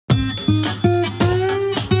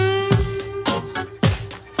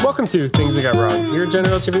Welcome to Things That Got Wrong, your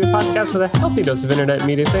general trivia podcast with a healthy dose of internet and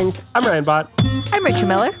media things. I'm Ryan Bott. I'm Rachel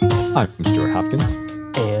Miller. I'm Stuart Hopkins.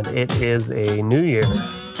 And it is a new year.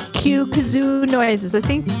 Cue kazoo noises. I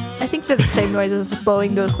think they're the same noises as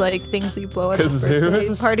blowing those like things that you blow at the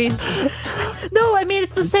birthday parties. No, I mean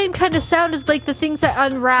it's the same kind of sound as like the things that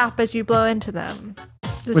unwrap as you blow into them.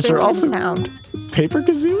 Which are also sound. Paper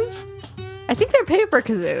kazoos? I think they're paper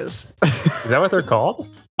kazoos. Is that what they're called?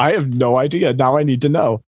 I have no idea. Now I need to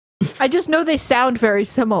know. I just know they sound very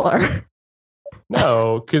similar.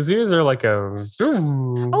 No, kazoos are like a...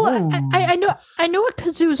 Oh, I know what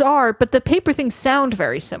kazoos are, but the paper things sound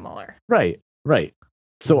very similar. Right.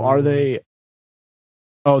 So are they...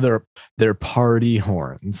 Oh, they're party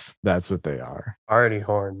horns. That's what they are. Party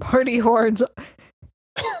horns. Party horns.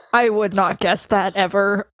 I would not guess that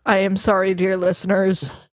ever. I am sorry, dear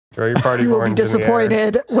listeners. Throw your party You horns will be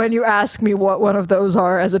disappointed when you ask me what one of those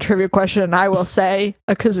are as a trivia question, and I will say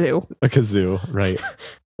a kazoo. A kazoo, right.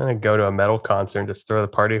 I'm going to go to a metal concert and just throw the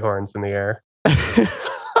party horns in the air.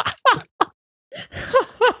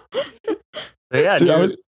 Yeah,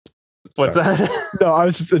 dude, what's sorry. that? No,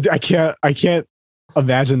 I can't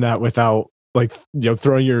imagine that without like,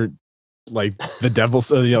 throwing your like the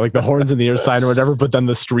devil's like the horns in the air sign or whatever, but then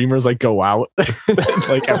the streamers like go out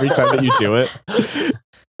like every time that you do it.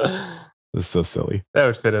 It's so silly. That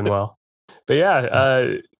would fit in well. But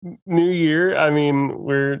yeah, new year. I mean,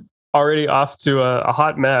 we're already off to a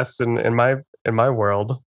hot mess in my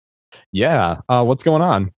world. Yeah. What's going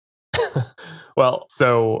on? Well,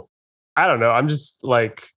 so I don't know. I'm just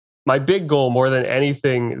like, my big goal more than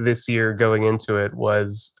anything this year going into it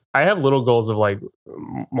was, I have little goals of like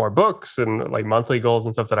more books and like monthly goals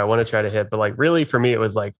and stuff that I want to try to hit. But like really for me, it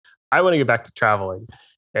was like, I want to get back to traveling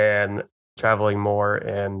and traveling more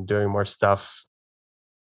and doing more stuff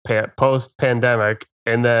post pandemic,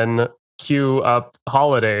 and then cue up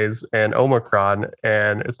holidays and Omicron.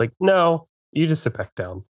 And it's like, no, you just sit back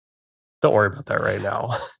down. Don't worry about that right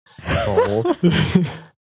now. Oh.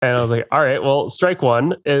 And I was like, all right, well, strike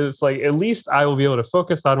one is like, at least I will be able to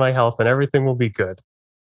focus on my health and everything will be good.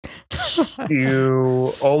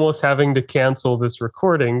 You almost having to cancel this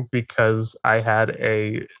recording because I had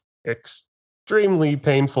a extremely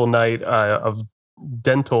painful night of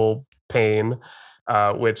dental pain,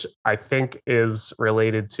 which I think is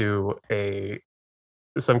related to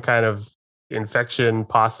some kind of infection,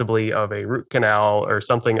 possibly of a root canal or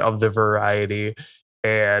something of the variety,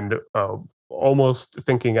 and almost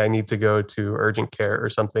thinking I need to go to urgent care or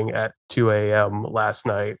something at 2 a.m. last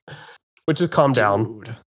night, which has calmed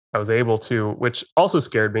down. I was able to, which also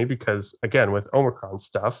scared me because, again, with Omicron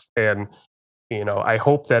stuff, and, I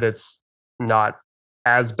hope that it's not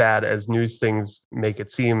as bad as news things make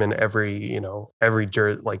it seem in every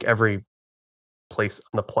place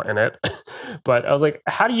on the planet. But I was like,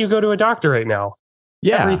 how do you go to a doctor right now?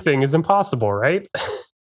 Yeah. Everything is impossible, right?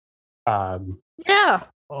 Yeah.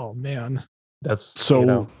 Oh man. That's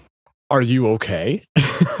so. Are you okay?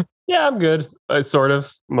 Yeah, I'm good. Sort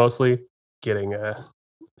of. Mostly seeing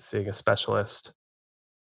a specialist.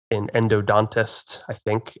 An endodontist, I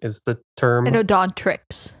think, is the term.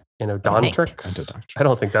 Endodontrix. Endodontrix. I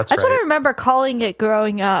don't think that's right. That's what I remember calling it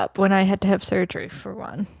growing up when I had to have surgery for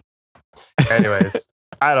one. Anyways,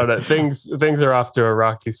 I don't know. Things are off to a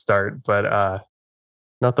rocky start, but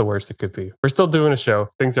not the worst it could be. We're still doing a show.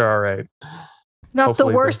 Things are all right. Not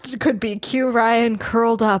Hopefully the worst it could be. Q Ryan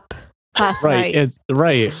curled up last night.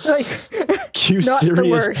 Right. Like, Q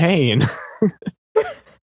serious pain.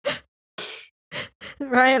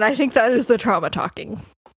 Ryan, I think that is the trauma talking.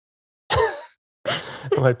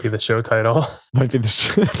 It might be the show title. Might be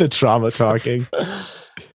the trauma talking.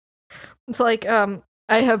 It's like, I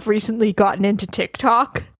have recently gotten into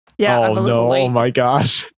TikTok. Yeah. Oh no! Oh my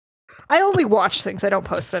gosh! I only watch things. I don't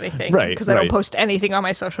post anything. Right. Because I don't post anything on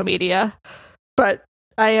my social media. But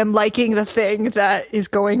I am liking the thing that is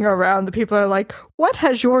going around. The people are like, "What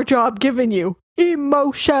has your job given you?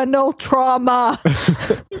 Emotional trauma."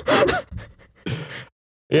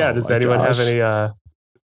 Yeah. Does anyone have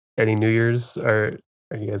any New Year's, or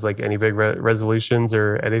are you guys like any big resolutions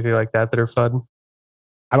or anything like that are fun?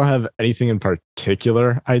 I don't have anything in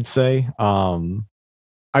particular, I'd say.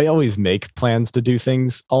 I always make plans to do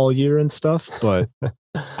things all year and stuff, but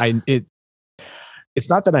it's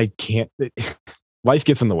not that I can't. Life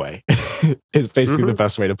gets in the way. Is basically the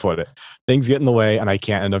best way to put it. Things get in the way, and I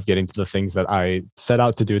can't end up getting to the things that I set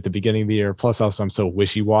out to do at the beginning of the year. Plus, also I'm so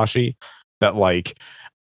wishy-washy that like,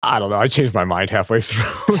 I don't know. I changed my mind halfway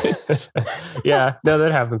through it. Yeah, no,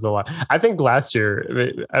 that happens a lot. I think last year,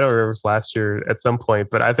 I don't remember if it was last year at some point,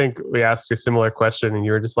 but I think we asked a similar question and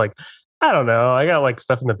you were just like, I don't know. I got like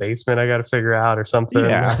stuff in the basement I got to figure out or something.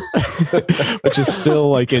 Yeah. Which is still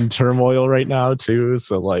like in turmoil right now too.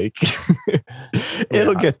 So like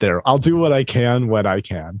it'll get there. I'll do what I can when I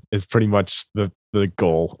can is pretty much the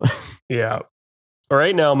goal. Yeah.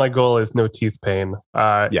 Right now my goal is no teeth pain.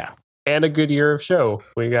 Yeah. And a good year of show.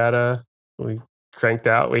 We cranked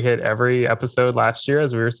out. We hit every episode last year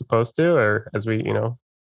as we were supposed to, or as we,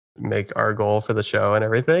 make our goal for the show and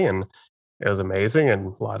everything. And it was amazing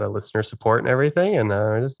and a lot of listener support and everything. And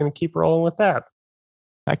we're just going to keep rolling with that.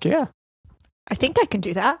 Heck yeah. I think I can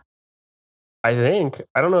do that. I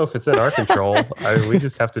don't know if it's in our control. We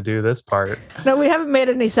just have to do this part. No, we haven't made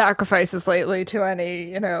any sacrifices lately to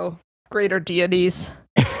any, greater deities.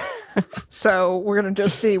 So we're going to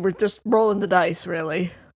just see. We're just rolling the dice,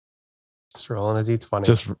 really. Just rolling a D20.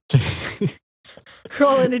 Just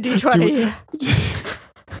rolling a D20.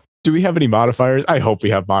 Do we have any modifiers? I hope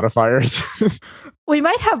we have modifiers. We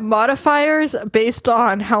might have modifiers based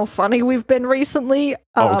on how funny we've been recently.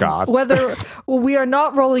 Oh, God. Whether we are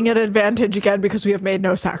not rolling at advantage again because we have made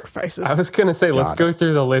no sacrifices. I was going to say, let's go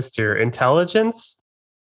through the list here. Intelligence?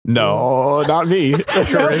 No, not me.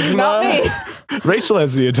 Charisma? Not me. Rachel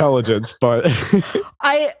has the intelligence, but...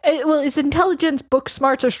 is intelligence book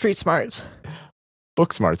smarts or street smarts?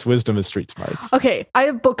 Book smarts. Wisdom is street smarts. Okay, I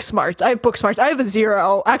have book smarts. I have a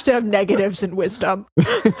 0. Actually, I have negatives in wisdom.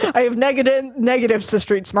 I have negatives to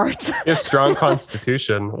street smarts. You have strong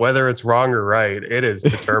constitution. Whether it's wrong or right, it is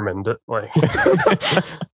determined. Like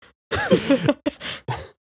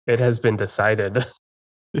it has been decided.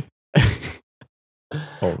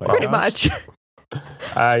 Pretty much.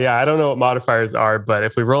 I don't know what modifiers are, but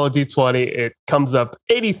if we roll a D20, it comes up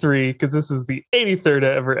 83 because this is the 83rd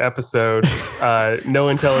ever episode. No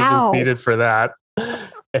intelligence needed for that.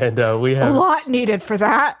 And we have a lot needed for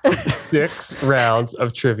that. 6 rounds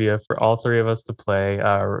of trivia for all 3 of us to play,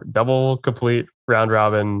 double complete round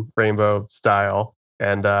robin rainbow style.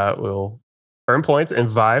 And we'll earn points and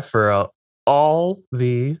vie for all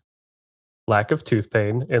the lack of tooth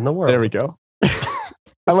pain in the world. There we go.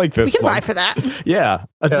 I like this. We can buy for that. Yeah.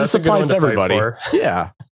 This applies to everybody.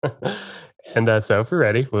 Yeah. And so if we're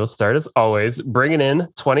ready, we'll start as always, bringing in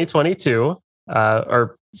 2022,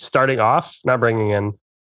 or starting off, not bringing in,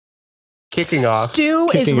 kicking off.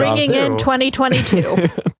 Stu is ringing in 2022.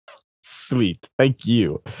 Sweet. Thank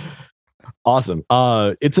you. Awesome.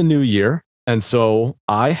 It's a new year. And so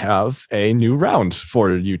I have a new round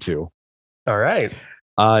for you two. All right.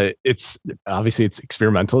 It's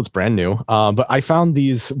experimental. It's brand new. But I found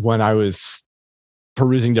these when I was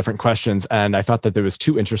perusing different questions, and I thought that it was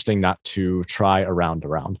too interesting not to try a round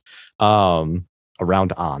around. There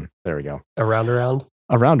we go. A round around.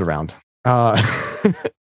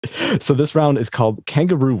 So this round is called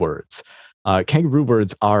kangaroo words. Kangaroo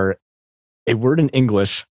words are a word in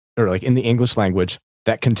English, or like in the English language,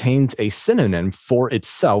 that contains a synonym for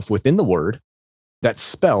itself within the word that's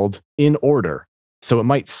spelled in order. So it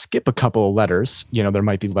might skip a couple of letters, there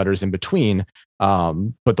might be letters in between,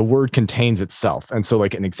 but the word contains itself. And so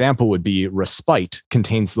like an example would be respite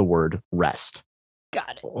contains the word rest.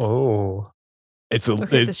 Got it. Oh.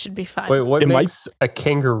 This should be fun. Wait, what makes a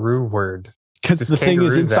kangaroo word? Because the thing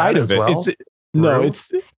is inside of it. Well?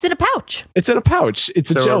 It's in a pouch. It's in a pouch.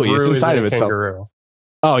 It's a joey. It's inside of itself. Kangaroo.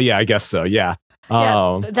 Oh yeah, I guess so. Yeah.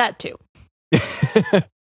 That too.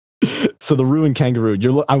 So the roo and kangaroo,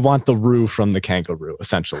 I want the roo from the kangaroo,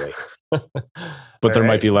 essentially. But there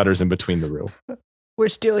might be letters in between the roo. We're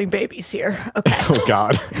stealing babies here. Okay. Oh,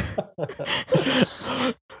 God.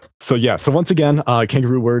 So once again,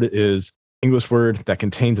 kangaroo word is English word that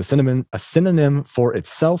contains a synonym for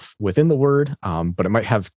itself within the word, but it might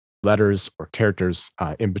have letters or characters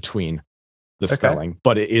in between the spelling,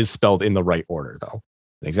 but it is spelled in the right order, though.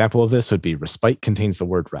 An example of this would be respite contains the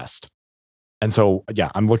word rest. And so,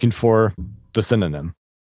 I'm looking for the synonym.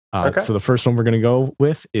 So the first one we're going to go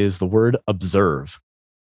with is the word observe.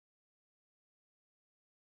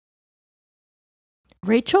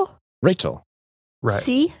 Rachel? Right.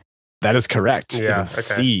 C? That is correct. Yeah.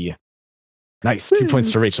 C. Nice. 2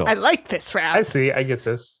 points to Rachel. I like this round. I see. I get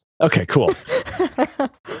this. Okay, cool.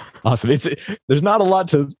 Awesome. There's not a lot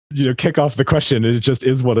to kick off the question. It just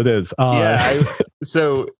is what it is. And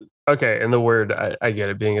the word, I get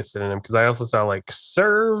it being a synonym, because I also saw like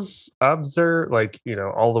serve, observe,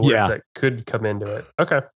 all the words that could come into it.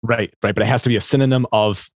 Okay. Right. But it has to be a synonym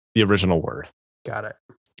of the original word. Got it.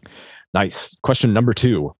 Nice. Question number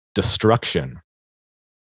 2, destruction.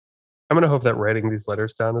 I'm going to hope that writing these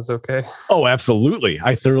letters down is okay. Oh, absolutely.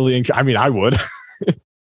 I would.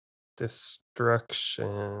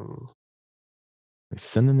 Destruction. A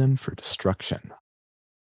synonym for destruction.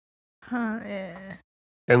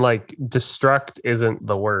 And like destruct isn't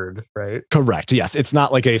the word, right? Correct. Yes, it's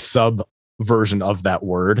not like a sub version of that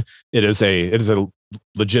word. It is a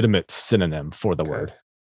legitimate synonym for the word.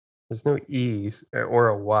 There's no E or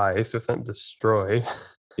a Y, so it's not destroy.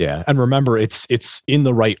 Yeah, and remember, it's in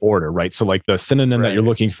the right order, right? So like the synonym that you're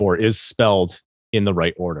looking for is spelled in the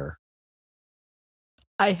right order.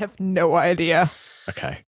 I have no idea.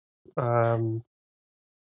 Okay. I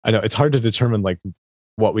know it's hard to determine like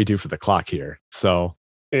what we do for the clock here. So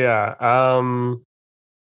yeah,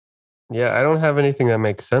 yeah, I don't have anything that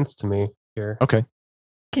makes sense to me here. Okay.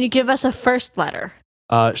 Can you give us a first letter?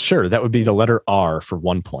 Sure. That would be the letter R for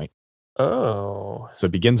 1 point. Oh. So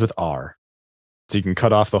it begins with R. So you can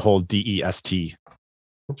cut off the whole DEST.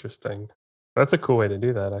 Interesting. That's a cool way to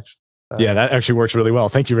do that, actually. Yeah, that actually works really well.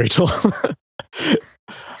 Thank you, Rachel.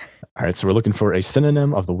 All right, so we're looking for a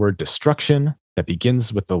synonym of the word destruction that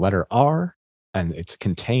begins with the letter R, and it's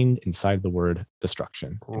contained inside the word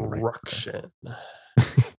destruction. Ruction.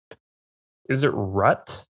 Is it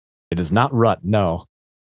rut? It is not rut, no.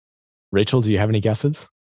 Rachel, do you have any guesses?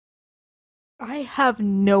 I have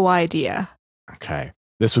no idea. Okay.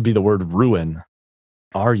 This would be the word ruin.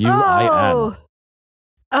 R-U-I-N.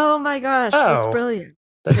 Oh my gosh, that's brilliant.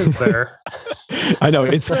 That is there. I know,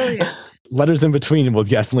 it's brilliant. Letters in between will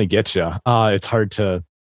definitely get you. It's hard to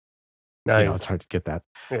it's hard to get that.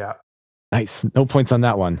 Yeah. Nice. No points on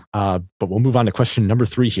that one. But we'll move on to question number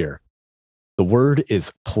 3 here. The word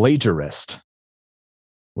is plagiarist.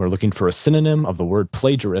 We're looking for a synonym of the word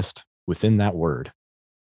plagiarist within that word.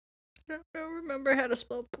 I don't remember how to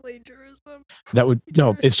spell plagiarism. No,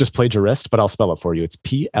 it's just plagiarist, but I'll spell it for you. It's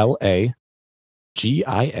Plagiarist.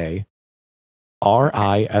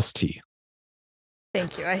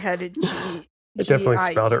 Thank you. I had a G. I definitely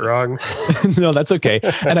spelled it wrong. No, that's okay.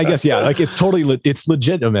 And I guess, like it's totally, it's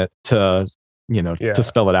legitimate to, to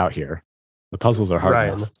spell it out here. The puzzles are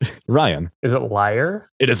hard enough. Ryan. Is it liar?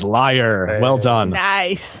 It is liar. Hey. Well done.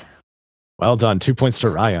 Nice. Well done. 2 points to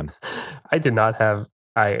Ryan. I did not have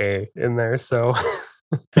IA in there, so.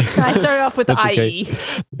 I started off with IE. Okay.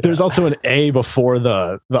 There's also an A before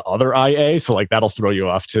the other IA, so like that'll throw you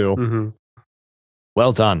off too. Mm-hmm.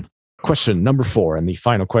 Well done. Question number 4, and the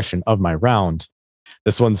final question of my round.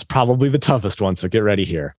 This one's probably the toughest one, so get ready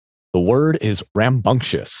here. The word is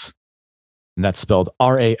rambunctious, and that's spelled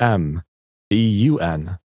RAMBUNCTIOUS.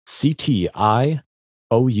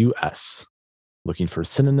 Looking for a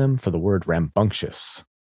synonym for the word rambunctious.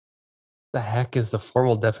 The heck is the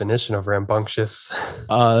formal definition of rambunctious?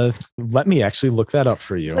 Let me actually look that up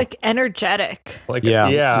for you. It's like energetic. Like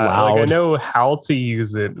loud. Like I know how to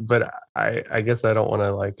use it, but I guess I don't want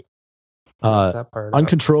to like mess that part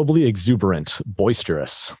uncontrollably exuberant,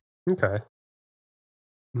 boisterous. Okay.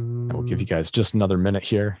 I will give you guys just another minute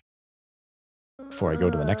here before I go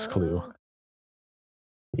to the next clue.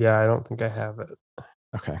 Yeah, I don't think I have it.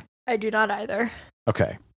 Okay. I do not either.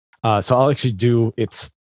 Okay. So I'll actually do it's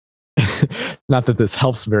not that this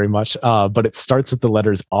helps very much, but it starts with the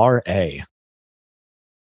letters RA. It's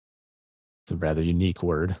a rather unique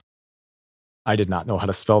word. I did not know how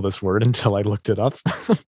to spell this word until I looked it up.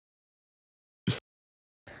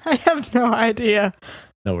 I have no idea.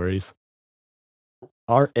 No worries.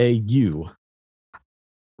 RAU.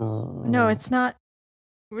 No, it's not.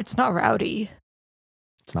 It's not rowdy.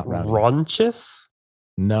 It's not rowdy. Raunchous?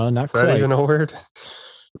 No, not Is quite. that even a word?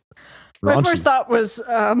 My first thought was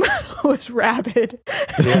rabid.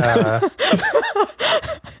 Yeah.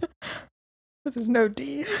 There's no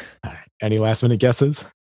D. All right. Any last minute guesses?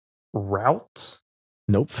 Route?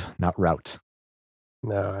 Nope, not route.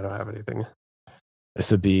 No, I don't have anything.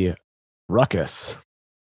 This would be ruckus.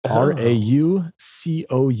 RAUCOUS.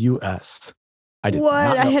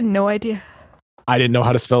 I had no idea. I didn't know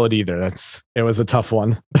how to spell it either. It was a tough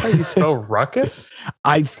one. How do you spell ruckus?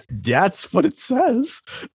 That's what it says.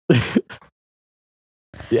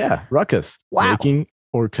 Yeah, ruckus. Wow. Making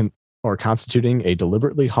or constituting a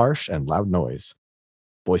deliberately harsh and loud noise.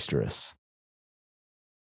 Boisterous.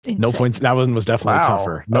 Insane. No points. That one was definitely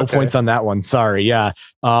tougher. No points on that one. Sorry. Yeah.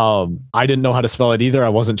 I didn't know how to spell it either. I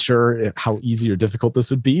wasn't sure how easy or difficult this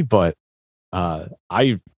would be, but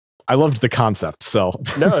I loved the concept. So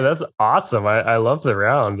no, that's awesome. I love the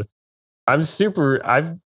round. I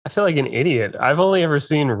feel like an idiot. I've only ever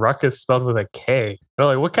seen ruckus spelled with a K. I'm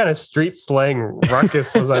like, what kind of street slang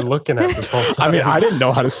ruckus was I looking at this whole time? I mean, I didn't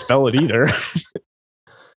know how to spell it either.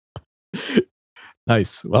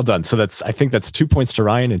 Nice. Well done. So I think that's 2 points to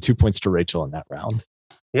Ryan and 2 points to Rachel in that round.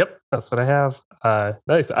 Yep, that's what I have.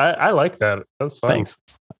 Nice. I like that. That was fun. Thanks.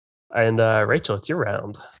 And Rachel, it's your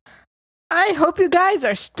round. I hope you guys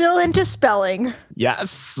are still into spelling.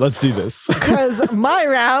 Yes, let's do this. Because my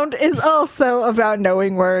round is also about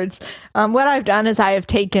knowing words. What I've done is I have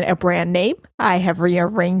taken a brand name, I have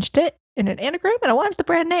rearranged it in an anagram, and I wanted the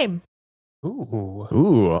brand name.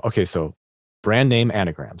 Ooh. Okay, so brand name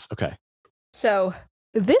anagrams. Okay. So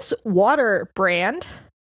this water brand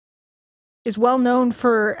is well known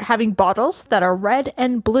for having bottles that are red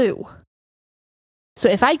and blue. So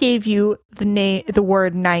if I gave you the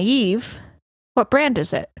word naive, what brand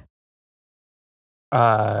is it?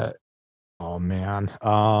 Oh man.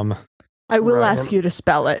 I will Ryan. ask you to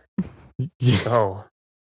spell it. Oh.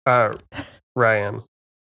 Ryan.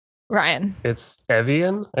 Ryan. It's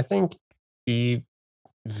Evian, I think.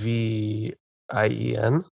 Evien.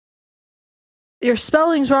 Your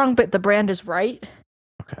spelling's wrong, but the brand is right.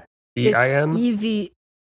 Okay. EIN? EVIAN.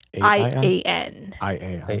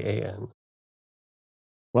 IAN.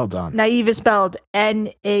 Well done. Naive is spelled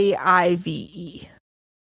NAIVE.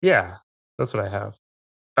 Yeah, that's what I have.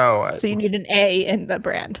 Oh, So you need an A in the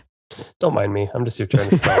brand. Don't mind me. I'm just here trying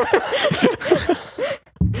to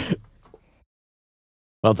spell.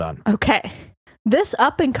 Well done. Okay. This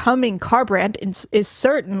up-and-coming car brand is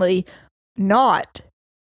certainly not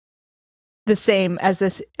the same as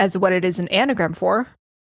what it is an anagram for.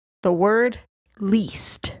 The word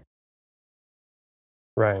least.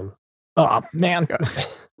 Ryan. Oh man.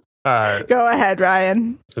 Go ahead,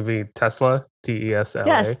 Ryan. This would be Tesla. TESLA.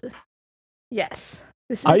 Yes.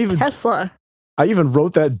 This is Tesla. I even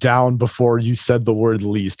wrote that down before you said the word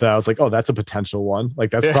least. And I was like, oh, that's a potential one.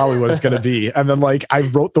 Like, that's probably what it's going to be. And then, like, I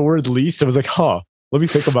wrote the word least. I was like, huh, let me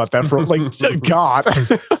think about that for, like, God.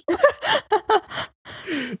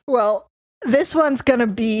 Well, this one's going to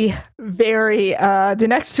be very, the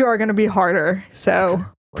next two are going to be harder. So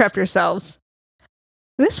prep yourselves.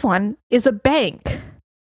 This one is a bank,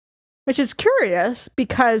 which is curious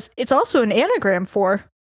because it's also an anagram for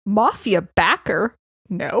mafia backer.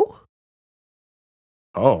 No.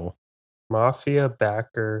 Oh. Mafia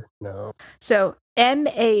backer. No. So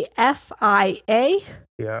MAFIA.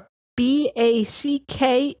 Yeah. BACKERNO.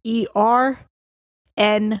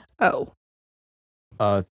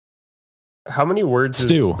 How many words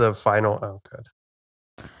Stu. is the final? Oh, good.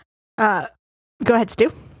 Go ahead,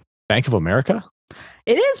 Stu. Bank of America?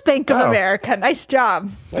 It is Bank of America. Nice job.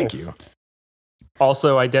 Thank you.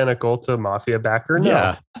 Also identical to mafia backer. No.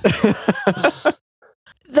 Yeah.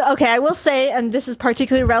 Okay, I will say, and this is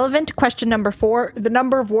particularly relevant to question number 4, the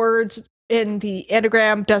number of words in the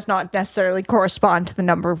anagram does not necessarily correspond to the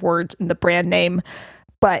number of words in the brand name,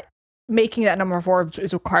 but making that number of words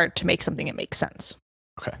is required to make something that makes sense.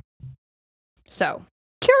 Okay. So,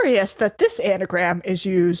 curious that this anagram is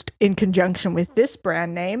used in conjunction with this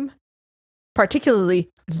brand name, particularly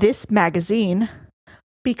this magazine,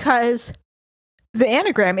 because the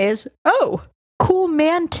anagram is, cool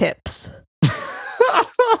man tips.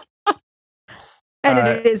 And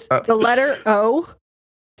it is the letter O,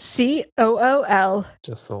 COOL,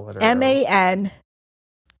 just the letter MANTIPS.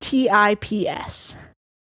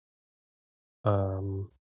 I'm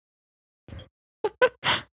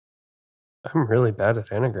really bad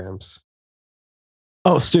at anagrams.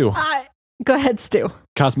 Oh, Stu. Go ahead, Stu.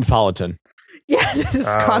 Cosmopolitan. Yeah, this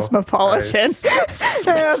is Cosmopolitan. Nice.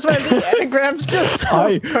 That's why the anagram's just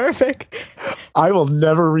so perfect. I will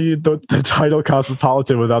never read the title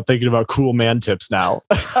Cosmopolitan without thinking about cool man tips now.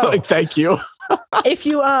 Like, thank you. If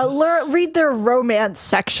you read their romance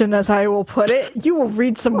section, as I will put it, you will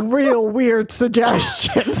read some real weird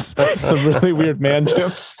suggestions. Some really weird man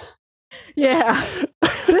tips. Yeah.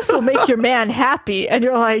 This will make your man happy. And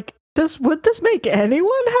you're like, would this make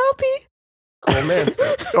anyone happy? Cool man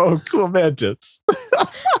tips. Oh, cool man tips.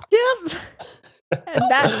 Yep.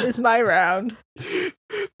 And that is my round.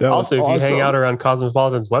 Also, if you hang out around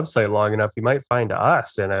Cosmopolitan's website long enough, you might find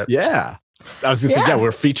us in it. Yeah. I was going to say,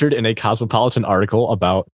 we're featured in a Cosmopolitan article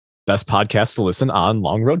about best podcasts to listen on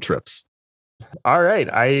long road trips. All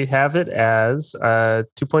right. I have it as 2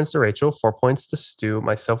 points to Rachel, 4 points to Stu,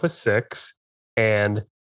 myself with 6. And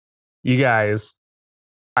you guys,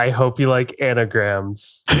 I hope you like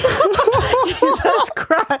anagrams. Jesus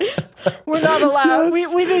Christ. We're not allowed.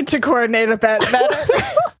 Yes. We need to coordinate a bit better.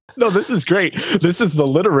 No, this is great. This is the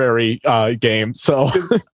literary game. So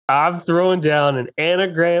I'm throwing down an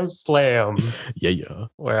anagram slam. Yeah.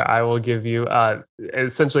 Where I will give you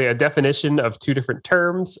essentially a definition of 2 different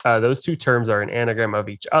terms. Those 2 terms are an anagram of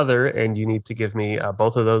each other, and you need to give me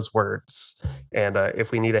both of those words. And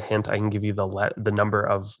if we need a hint, I can give you the number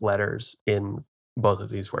of letters in both of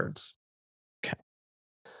these words. Okay.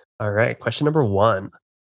 All right. Question number 1.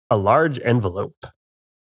 A large envelope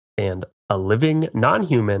and a living,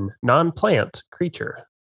 non-human, non-plant creature.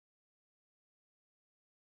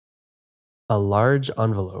 a large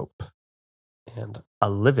envelope, and a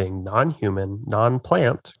living, non-human,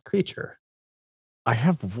 non-plant creature. I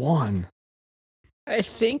have one. I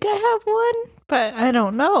think I have one, but I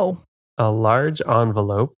don't know. A large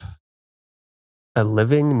envelope, a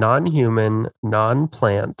living, non-human,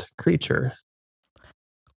 non-plant creature.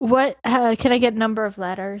 What? Can I get number of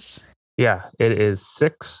letters? Yeah, it is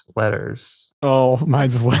 6 letters. Oh,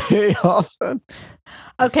 mine's way off.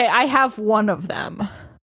 Okay, I have one of them.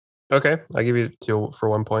 Okay, I'll give you 2 for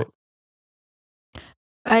 1 point.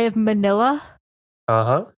 I have Manila.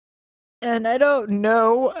 Uh-huh. And I don't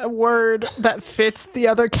know a word that fits the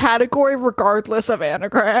other category regardless of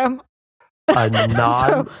anagram.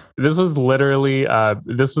 This was literally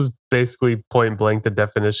this was basically point blank the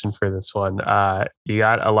definition for this one. You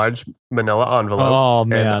got a large manila envelope. Oh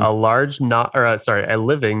man. And a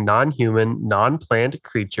living, non-human, non-plant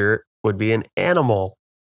creature would be an animal.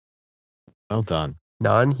 Well done.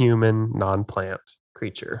 Non-human, non-plant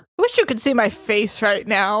creature. I wish you could see my face right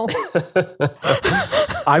now.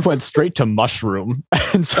 I went straight to mushroom,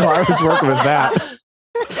 and so I was working with that.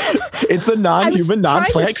 It's a non-human,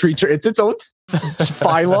 non-plant creature. It's its own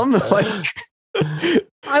phylum.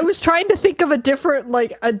 I was trying to think of a different way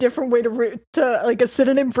to like a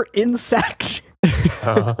synonym for insect.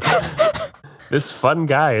 This fun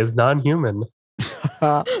guy is non-human.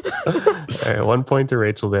 All right, 1 point to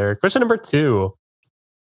Rachel there. Question number 2.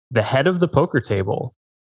 The head of the poker table.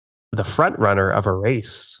 The front runner of a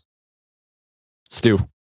race. Stu.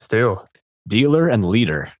 Dealer and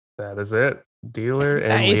leader. That is it. Dealer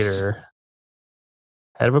and leader.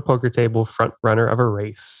 Head of a poker table, front runner of a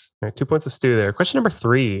race. All right, 2 points to Stu there. Question number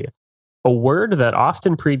 3. A word that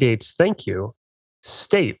often predates thank you.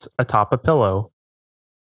 State atop a pillow.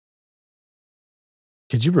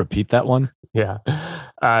 Could you repeat that one? Yeah.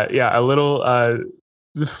 A little a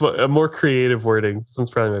more creative wording. This one's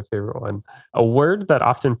probably my favorite one. A word that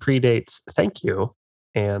often predates thank you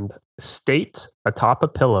and state atop a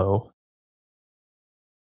pillow.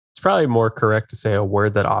 It's probably more correct to say a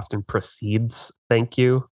word that often precedes thank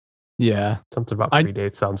you. Yeah. Something about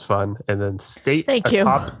predate sounds fun. And then state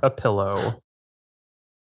atop a pillow.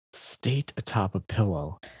 State atop a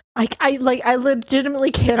pillow. I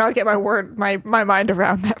legitimately cannot get my mind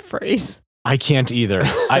around that phrase. I can't either.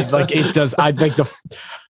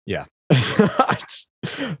 Yeah.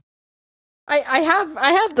 I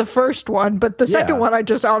have the first one, but the second one I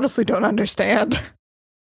just honestly don't understand.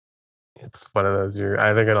 It's one of those you're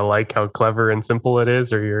either gonna like how clever and simple it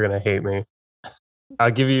is, or you're gonna hate me. I'll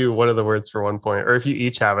give you one of the words for 1 point, or if you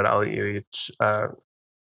each have it, I'll let you each kind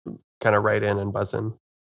of write in and buzz in.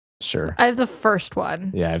 Sure. I have the first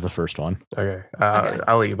one. Yeah, I have the first one. Okay.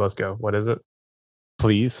 I'll let you both go. What is it?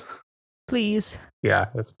 Please. Yeah,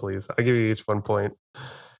 that's please. I'll give you each 1 point.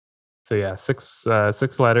 So yeah, 6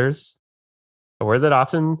 letters. A word that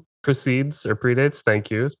often precedes or predates thank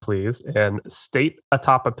you is please. And state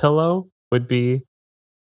atop a pillow would be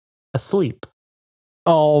asleep.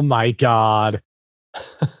 Oh my God.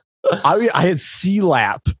 I had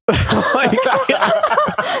CLAP.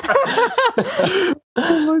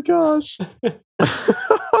 Oh my gosh.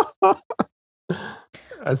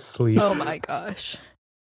 Asleep. Oh my gosh.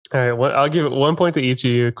 All right, I'll give it 1 point to each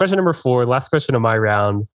of you. Question number 4, last question of my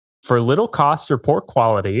round. For little cost or poor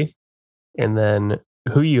quality, and then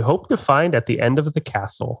who you hope to find at the end of the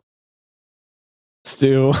castle.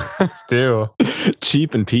 Stu.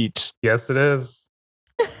 Cheap and Peach. Yes, it is.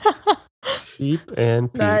 Cheap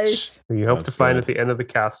and Peach. Nice. Who you hope to find at the end of the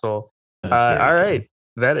castle. All right,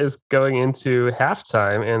 that is going into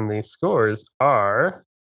halftime, and the scores are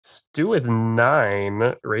Stu with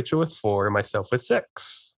 9, Rachel with 4, and myself with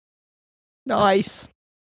 6. Nice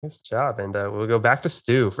job. And we'll go back to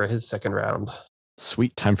Stu for his second round.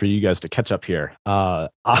 Sweet. Time for you guys to catch up here.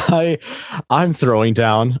 I'm throwing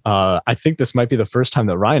down. I think this might be the first time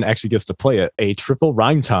that Ryan actually gets to play a triple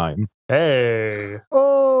rhyme time. Hey.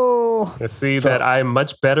 Oh. I see that I'm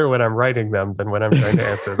much better when I'm writing them than when I'm trying to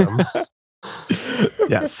answer them.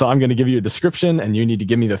 Yeah. So I'm going to give you a description, and you need to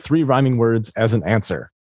give me the 3 rhyming words as an answer.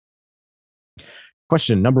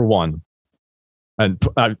 Question number 1. And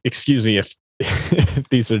excuse me if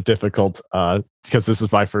these are difficult, because this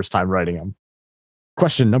is my first time writing them.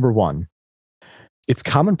 Question number 1. It's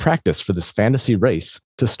common practice for this fantasy race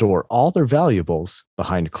to store all their valuables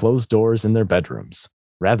behind closed doors in their bedrooms,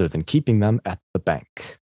 rather than keeping them at the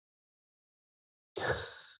bank.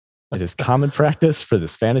 It is common practice for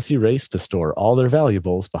this fantasy race to store all their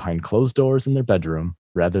valuables behind closed doors in their bedroom,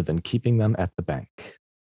 rather than keeping them at the bank.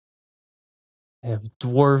 I have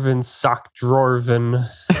dwarven sock drawerven.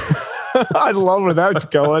 I love where that's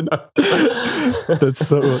going.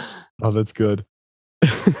 That's good.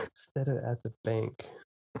 Instead of at the bank.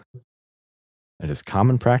 It is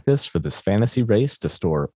common practice for this fantasy race to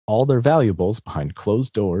store all their valuables behind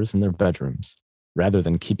closed doors in their bedrooms, rather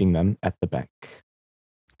than keeping them at the bank.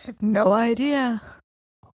 I have no idea.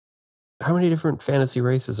 How many different fantasy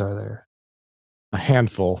races are there? A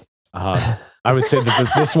handful. I would say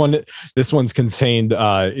that this one's contained.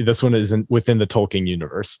 This one isn't within the Tolkien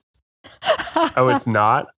universe. Oh, it's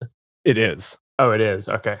not? It is. Oh, it is.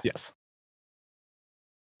 Okay. Yes.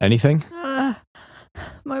 Anything?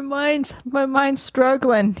 My mind's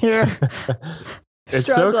struggling here. It's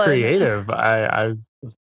so creative. I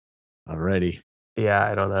Alrighty. Yeah,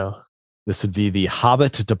 I don't know. This would be the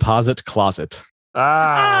Hobbit deposit closet.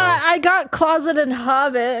 I got closet and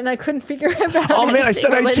Hobbit, and I couldn't figure it out. Oh man, I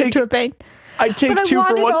said I'd take to a bank. I'd take but 2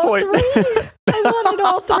 for 1 point. I wanted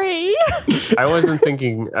all three. I wasn't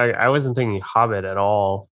thinking Hobbit at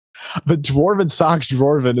all. But Dwarven Socks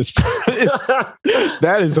Dwarven is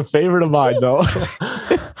that is a favorite of mine, though.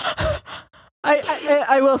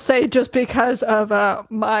 I will say, just because of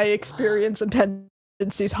my experience and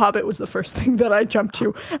tendencies, Hobbit was the first thing that I jumped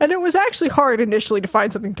to, and it was actually hard initially to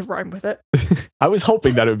find something to rhyme with it. I was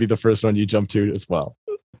hoping that it would be the first one you jumped to as well.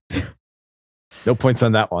 No points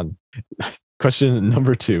on that one. Question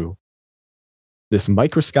number 2. This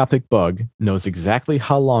microscopic bug knows exactly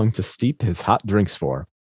how long to steep his hot drinks for.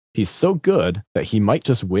 He's so good that he might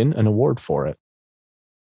just win an award for it.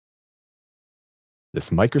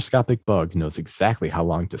 This microscopic bug knows exactly how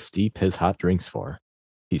long to steep his hot drinks for.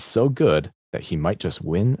 He's so good that he might just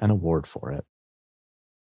win an award for it.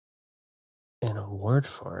 An award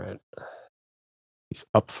for it? He's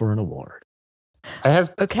up for an award. I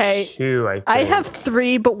have 2, I think. I have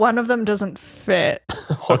 3, but one of them doesn't fit.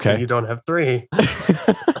 Okay. You don't have 3.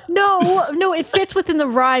 No, it fits within the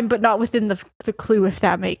rhyme, but not within the clue, if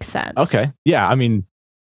that makes sense. Okay. Yeah, I mean...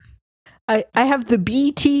 I have the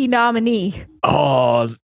BT nominee. Oh.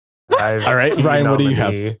 All right, Ryan, what do you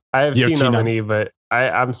have? I have T nominee, but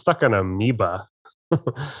I'm stuck on amoeba.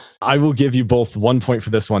 I will give you both 1 point for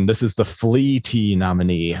this one. This is the Flea T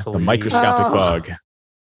nominee, the microscopic bug.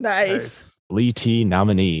 Nice. Flea T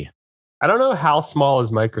nominee. I don't know how small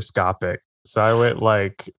is microscopic, so I went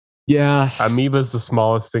amoeba's the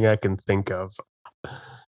smallest thing I can think of.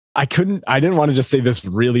 I didn't want to just say this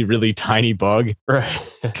really, really tiny bug. Right.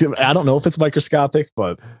 I don't know if it's microscopic,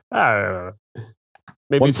 but I don't know.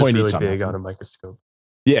 Maybe it's just really big on a microscope.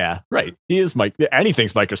 Yeah, right. He is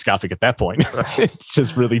anything's microscopic at that point. It's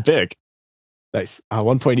just really big. Nice.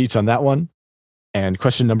 1 point each on that one. And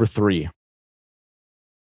question number 3.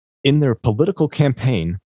 In their political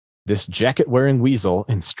campaign, this jacket-wearing weasel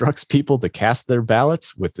instructs people to cast their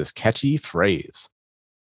ballots with this catchy phrase.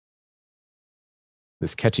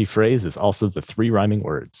 This catchy phrase is also the 3 rhyming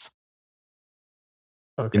words.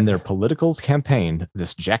 Okay. In their political campaign,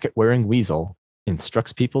 this jacket-wearing weasel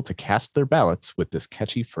instructs people to cast their ballots with this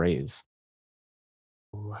catchy phrase.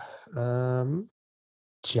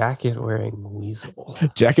 Jacket-wearing weasel.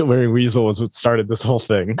 Jacket-wearing weasel is what started this whole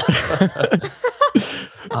thing.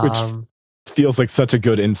 Which feels like such a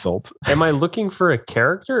good insult. Am I looking for a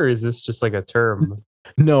character, or is this just like a term?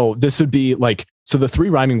 No, this would be so the 3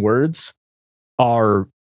 rhyming words are,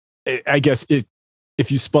 I guess,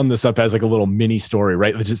 if you spun this up as like a little mini story,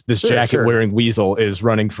 right? This jacket-wearing weasel is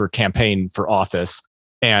running for campaign for office,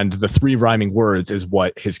 and the 3 rhyming words is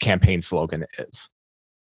what his campaign slogan is.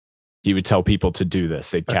 He would tell people to do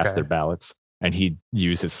this. They'd cast their ballots, and he'd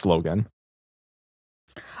use his slogan.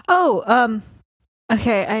 Oh,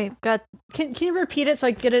 okay. I got. Can you repeat it so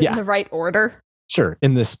I get it in the right order? Sure.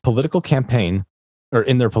 In their political campaign,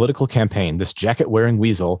 this jacket-wearing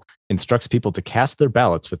weasel instructs people to cast their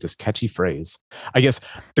ballots with this catchy phrase. I guess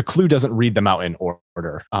the clue doesn't read them out in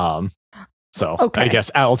order. I guess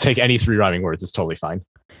I'll take any 3 rhyming words. It's totally fine.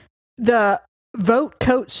 The vote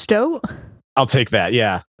coat stoat? I'll take that.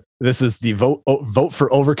 Yeah. This is the vote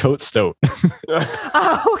for overcoat stoat.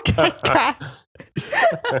 Okay.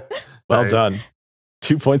 Well done.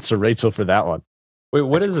 2 points to Rachel for that one. Wait,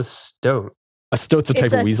 what is a stoat? A stoat's a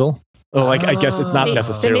type of weasel. Oh, I guess it's not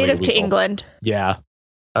necessarily native to England. Yeah.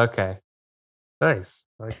 Okay. Nice.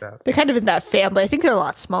 I like that. They're kind of in that family. I think they're a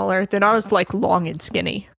lot smaller. They're not as long and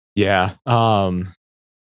skinny. Yeah.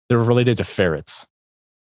 They're related to ferrets.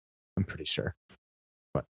 I'm pretty sure.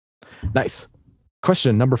 But nice.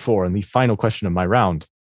 Question number 4, and the final question of my round.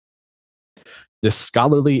 This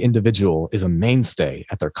scholarly individual is a mainstay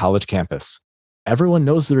at their college campus. Everyone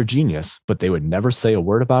knows they're a genius, but they would never say a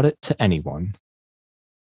word about it to anyone.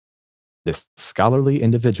 This scholarly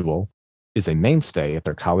individual is a mainstay at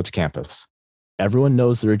their college campus. Everyone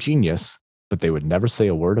knows they're a genius, but they would never say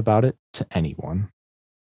a word about it to anyone.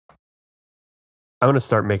 I'm going to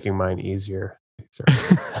start making mine easier.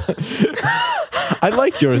 I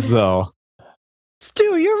like yours though.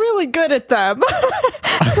 Stu, you're really good at them.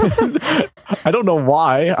 I don't know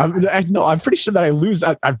why. I'm pretty sure that I lose.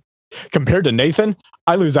 Compared to Nathan,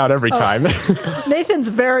 I lose out every time. Nathan's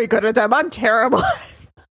very good at them. I'm terrible.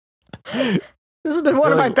 This has been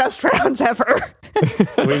one of my best rounds ever.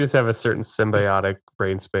 We just have a certain symbiotic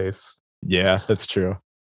brain space. Yeah, that's true.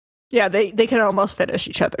 Yeah, they can almost finish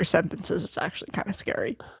each other's sentences. It's actually kind of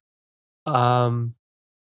scary. I'm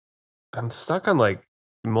stuck on like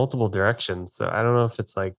multiple directions, so I don't know if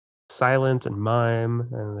it's like silent and mime,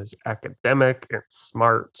 and there's academic and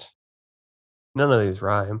smart. None of these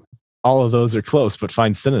rhyme. All of those are close, but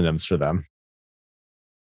find synonyms for them.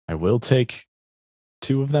 I will take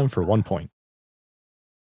 2 of them for 1 point.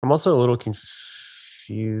 I'm also a little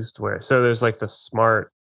confused so there's like the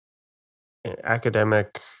smart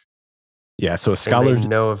academic. Yeah, so a scholar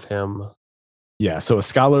know of him. Yeah, so a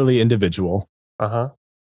scholarly individual. Uh-huh.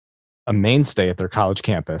 A mainstay at their college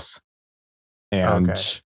campus. And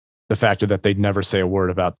the factor that they'd never say a word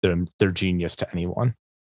about their genius to anyone.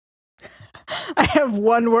 I have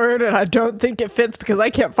one word and I don't think it fits because I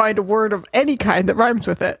can't find a word of any kind that rhymes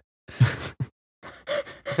with it.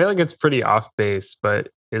 I feel like it's pretty off base, but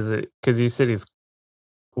is it, because you said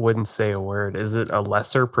wouldn't say a word, is it a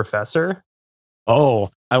lesser professor? Oh,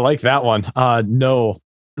 I like that one. No.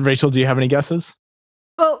 Rachel, do you have any guesses?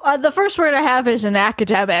 Well, the first word I have is an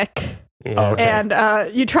academic. Yeah. Oh, okay.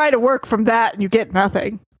 And you try to work from that and you get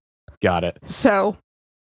nothing. Got it. So,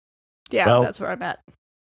 yeah, well, that's where I'm at.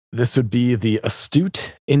 This would be the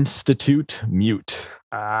Astute Institute Mute.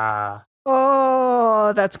 Ah.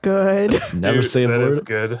 Oh, that's good. Never say a word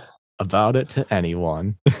good about it to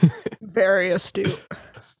anyone. Very astute.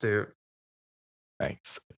 Astute.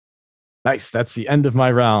 Thanks. Nice. That's the end of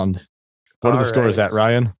my round. What are the scores at,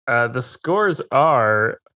 Ryan? The scores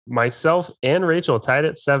are myself and Rachel tied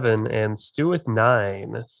at 7 and Stu with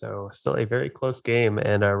 9. So still a very close game.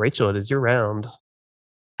 And Rachel, it is your round.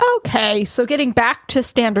 Okay, so getting back to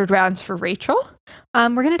standard rounds for Rachel,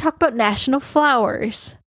 we're going to talk about national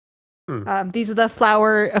flowers. These are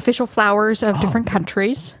the official flowers of different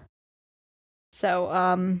countries. So,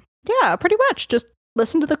 yeah, pretty much. Just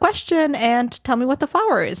listen to the question and tell me what the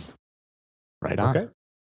flower is. Right on. Okay.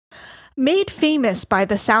 Made famous by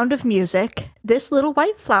the sound of music, this little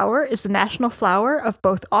white flower is the national flower of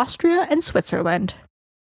both Austria and Switzerland.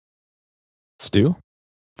 Stu?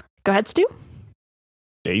 Go ahead, Stu.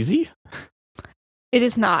 Daisy? It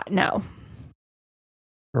is not, no.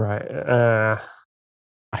 Right. I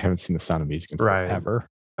haven't seen The Sound of Music in forever.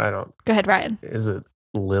 I don't. Go ahead, Ryan. Is it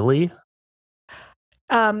Lily?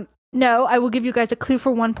 No, I will give you guys a clue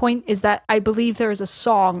for 1 point, is that I believe there is a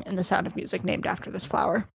song in The Sound of Music named after this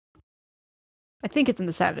flower. I think it's in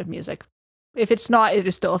The Sound of Music. If it's not, it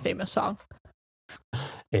is still a famous song.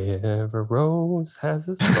 Every rose has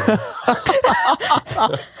a song.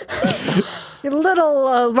 A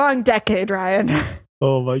little wrong decade, Ryan.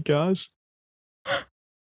 Oh my gosh.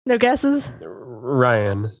 No guesses?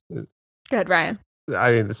 Ryan. Go ahead, Ryan.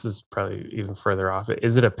 I mean, this is probably even further off.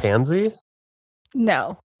 Is it a pansy?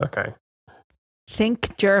 No. Okay.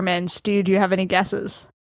 Think German. Stu, do you have any guesses?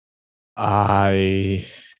 I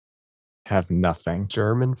have nothing.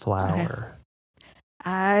 German flower. Okay.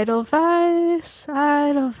 Edelweiss,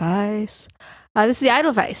 Edelweiss. This is the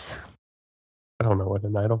Edelweiss. I don't know what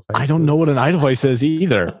an Edelweiss is. I don't know what an Edelweiss is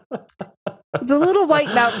either. It's a little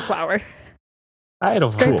white mountain flower.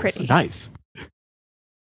 Edelweiss. It's very pretty. Nice.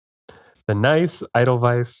 The nice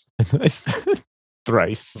Edelweiss.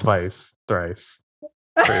 Thrice. Twice. Thrice.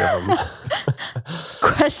 3 of them.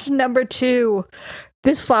 Question number 2.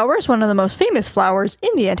 This flower is one of the most famous flowers in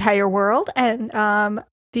the entire world and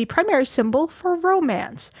the primary symbol for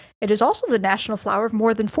romance. It is also the national flower of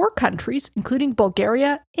more than 4 countries, including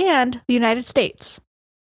Bulgaria and the United States.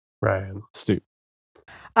 Ryan. Stu.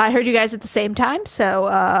 I heard you guys at the same time,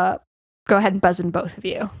 so go ahead and buzz in, both of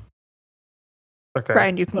you. Okay.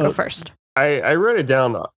 Ryan, you can go first. I wrote it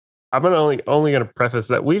down. I'm only going to preface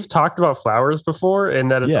that we've talked about flowers before and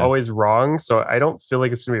that it's always wrong. So I don't feel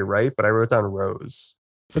like it's going to be right, but I wrote down rose.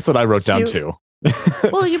 That's what I wrote down too.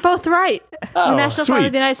 Well, you're both right. Oh, the national flower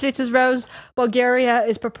of the United States is rose. Bulgaria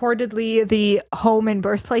is purportedly the home and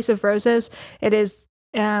birthplace of roses. It is.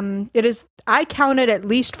 I counted at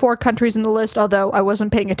least 4 countries in the list, although I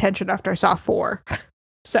wasn't paying attention after I saw 4.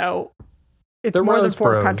 So it's the more Rose than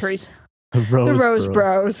 4 Bros. countries. The Rose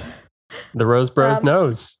Bros. The Rose Bros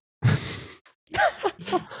knows.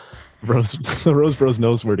 The Rose Bros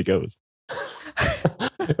knows where to go.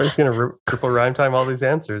 We're just going to triple rhyme time all these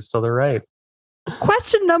answers till they're right.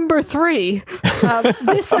 Question number 3.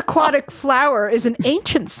 This aquatic flower is an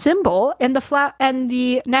ancient symbol and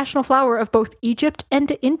the national flower of both Egypt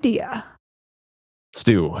and India.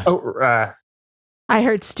 Stu. Oh, I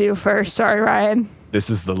heard Stu first. Sorry, Ryan. This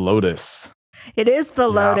is the lotus. It is the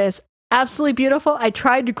lotus. Absolutely beautiful. I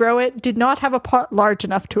tried to grow it. Did not have a pot large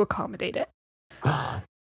enough to accommodate it.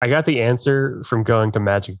 I got the answer from going to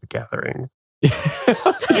Magic the Gathering.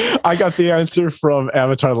 I got the answer from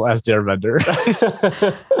Avatar: The Last Airbender.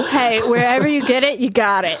 Hey, wherever you get it, you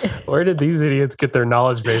got it. Where did these idiots get their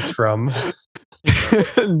knowledge base from?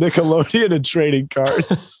 Nickelodeon and trading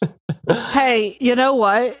cards. Hey, you know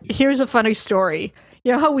what? Here's a funny story.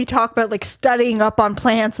 You know how we talk about like studying up on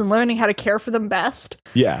plants and learning how to care for them best?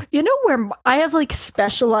 Yeah. You know where I have like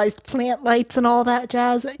specialized plant lights and all that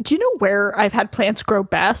jazz? Do you know where I've had plants grow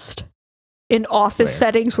best? In office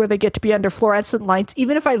settings where they get to be under fluorescent lights.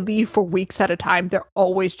 Even if I leave for weeks at a time, they're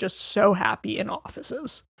always just so happy in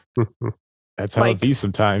offices. That's how it be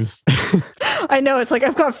sometimes. I know, it's like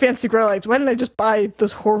I've got fancy grow lights. Why didn't I just buy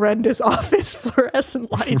those horrendous office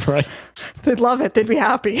fluorescent lights? Right. They'd love it. They'd be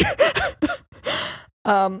happy.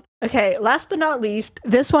 Okay, last but not least,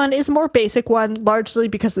 this one is a more basic one, largely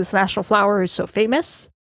because this national flower is so famous.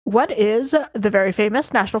 What is the very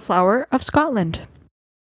famous national flower of Scotland?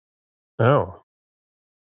 Oh.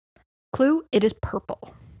 Clue, it is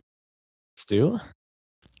purple. Stu?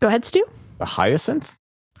 Go ahead, Stu. The hyacinth?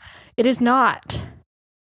 It is not.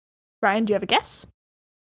 Ryan, do you have a guess?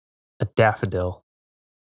 A daffodil.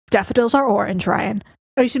 Daffodils are orange, Ryan.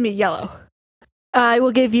 Oh, excuse me, yellow. I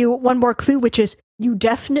will give you one more clue, which is you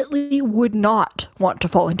definitely would not want to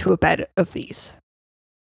fall into a bed of these.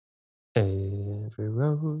 Every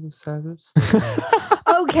rose has a star.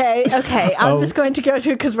 Okay. I'm just going to go to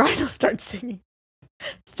it because Ryan will start singing.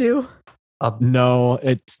 Stu? No,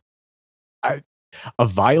 it's a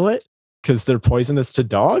violet because they're poisonous to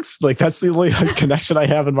dogs. Like that's the only connection I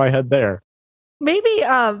have in my head there. Maybe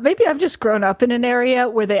I've just grown up in an area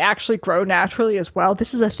where they actually grow naturally as well.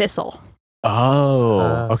 This is a thistle.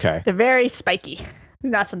 Oh, okay. They're very spiky.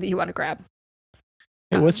 Not something you want to grab.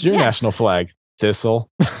 Hey, what's your national flag? Thistle.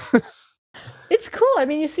 It's cool. I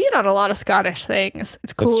mean, you see it on a lot of Scottish things.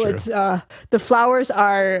 It's cool. It's the flowers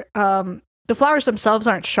are the flowers themselves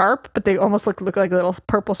aren't sharp, but they almost look like little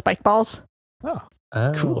purple spike balls. Oh,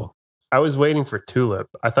 cool. I was waiting for tulip.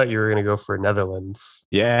 I thought you were going to go for Netherlands.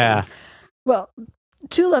 Yeah. Well,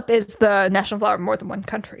 tulip is the national flower of more than one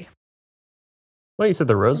country. Well, you said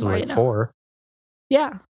the rose was like 4.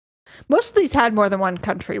 Yeah. Most of these had more than one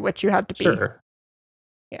country, which you have to be. Sure.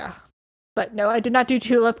 Yeah. But no, I did not do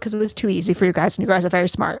tulip because it was too easy for you guys, and you guys are very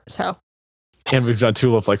smart. So. And we've done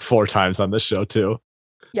tulip like 4 times on this show too.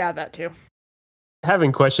 Yeah, that too.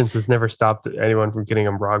 Having questions has never stopped anyone from getting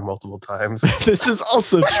them wrong multiple times. This is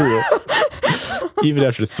also true. Even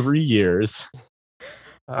after 3 years.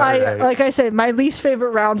 Like I said, my least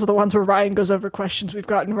favorite rounds are the ones where Ryan goes over questions we've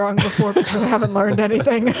gotten wrong before because I haven't learned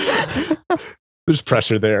anything. There's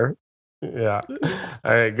pressure there. Yeah.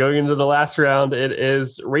 All right. Going into the last round, it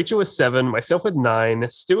is Rachel with 7, myself with 9,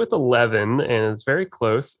 Stu with 11, and it's very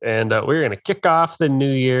close. And we're going to kick off the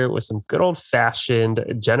new year with some good old fashioned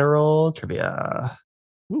general trivia.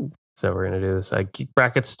 Ooh. So we're going to do this Geek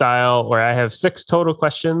Bracket style where I have 6 total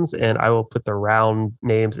questions and I will put the round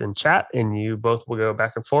names in chat and you both will go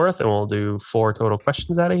back and forth and we'll do 4 total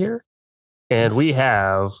questions out of here. And we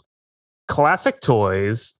have classic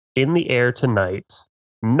toys in the air tonight.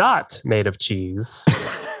 Not made of cheese,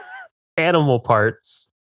 animal parts,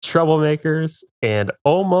 troublemakers, and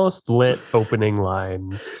almost lit opening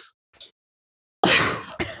lines.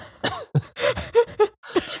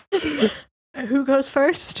 Who goes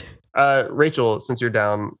first? Rachel, since you're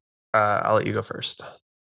down, I'll let you go first.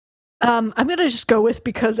 I'm going to just go with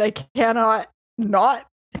because I cannot not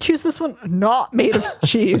choose this one. Not made of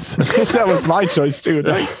cheese. That was my choice too.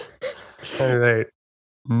 Nice. All right.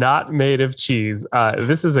 Not made of cheese.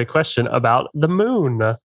 This is a question about the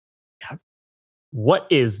moon. What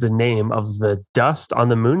is the name of the dust on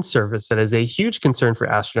the moon's surface that is a huge concern for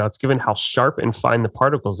astronauts given how sharp and fine the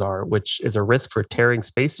particles are, which is a risk for tearing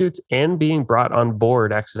spacesuits and being brought on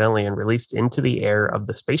board accidentally and released into the air of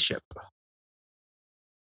the spaceship?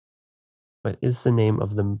 What is the name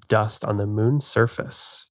of the dust on the moon's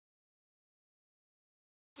surface?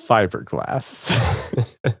 Fiberglass.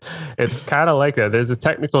 It's kind of like that. There's a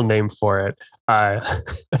technical name for it.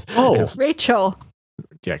 Rachel.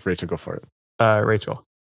 Yeah, Rachel, go for it. Rachel.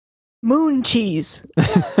 Moon cheese.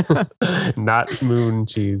 Not moon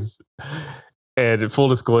cheese. And full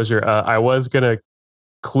disclosure, I was gonna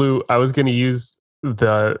use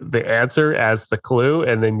the answer as the clue,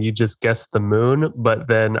 and then you just guess the moon. But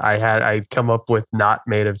then I'd come up with not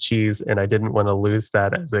made of cheese, and I didn't want to lose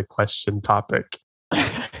that as a question topic.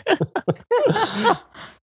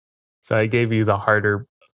 So I gave you the harder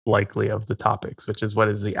likely of the topics, which is what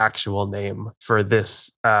is the actual name for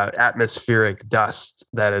this atmospheric dust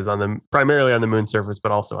that is primarily on the moon surface,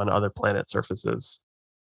 but also on other planet surfaces.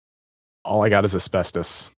 All I got is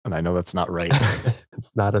asbestos, and I know that's not right.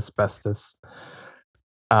 It's not asbestos.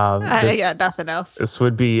 I got nothing else. This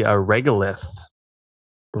would be a regolith.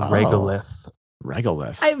 Regolith.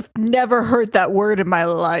 Regolith. I've never heard that word in my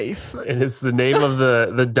life. And it's the name of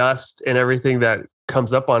the dust and everything that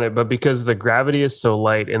comes up on it, but because the gravity is so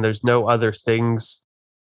light and there's no other things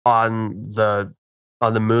on the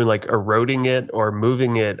moon like eroding it or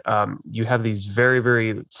moving it, you have these very,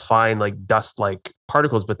 very fine like dust like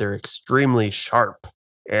particles, but they're extremely sharp,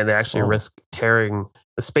 and they actually risk tearing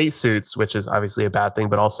the spacesuits, which is obviously a bad thing.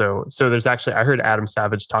 But also, so there's actually, I heard Adam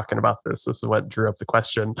Savage talking about this. This is what drew up the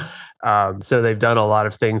question. So they've done a lot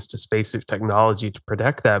of things to spacesuit technology to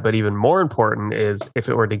protect that. But even more important is if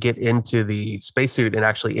it were to get into the spacesuit and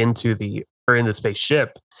actually in the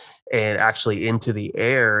spaceship and actually into the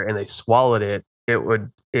air, and they swallowed it,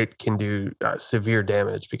 it can do severe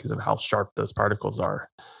damage because of how sharp those particles are.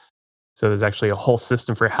 So there's actually a whole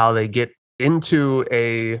system for how they get into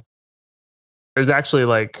there's actually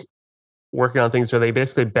like working on things where they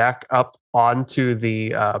basically back up onto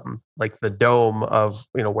the like the dome of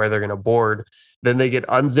where they're going to board. Then they get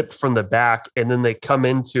unzipped from the back, and then they come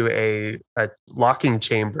into a locking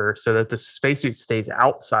chamber so that the spacesuit stays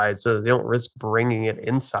outside, so that they don't risk bringing it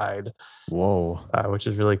inside. Whoa! Which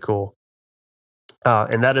is really cool.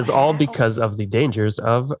 And that is all because of the dangers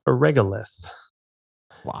of a regolith.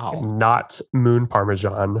 Wow! Not moon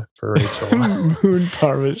parmesan for Rachel. Moon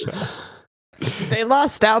parmesan. They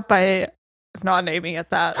lost out by not naming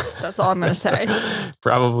it that. That's all I'm going to say.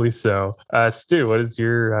 Probably so. Stu, what is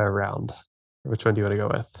your round? Which one do you want to go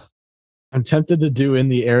with? I'm tempted to do In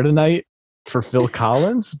the Air Tonight for Phil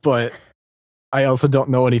Collins, but I also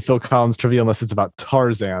don't know any Phil Collins trivia unless it's about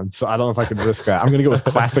Tarzan, so I don't know if I could risk that. I'm going to go with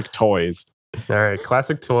Classic Toys. All right,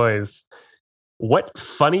 Classic Toys. What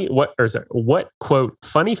quote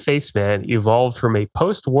funny face man evolved from a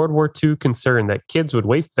post-World War II concern that kids would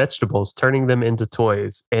waste vegetables, turning them into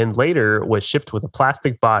toys, and later was shipped with a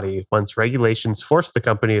plastic body once regulations forced the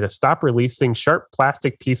company to stop releasing sharp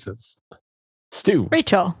plastic pieces? Stu.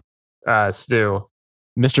 Rachel. Stu.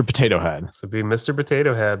 Mr. Potato Head. This would be Mr.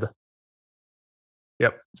 Potato Head.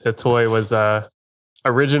 Yep, the toy was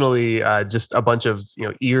originally just a bunch of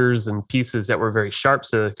ears and pieces that were very sharp,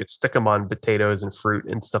 so they could stick them on potatoes and fruit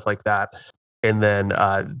and stuff like that. And then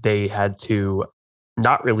they had to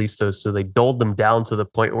not release those, so they dulled them down to the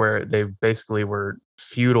point where they basically were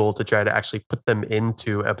futile to try to actually put them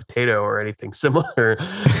into a potato or anything similar.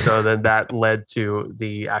 So then that led to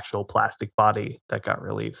the actual plastic body that got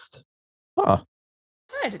released. Huh.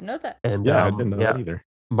 I didn't know that. And I didn't know that either.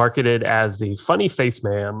 Marketed as the funny face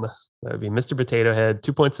man. That would be Mr. Potato Head.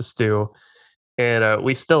 2 points to Stu. And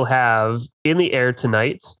we still have In the Air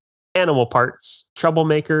Tonight, Animal Parts,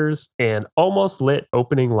 Troublemakers, and Almost Lit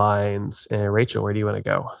opening lines. And Rachel, where do you want to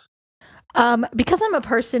go? Because I'm a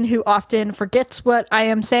person who often forgets what I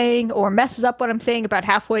am saying or messes up what I'm saying about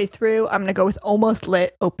halfway through, I'm going to go with Almost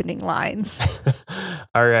Lit opening lines.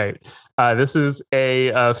 All right. This is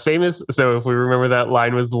a famous, so if we remember that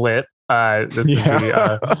line was lit, this would be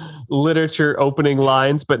literature opening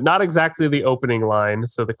lines, but not exactly the opening line.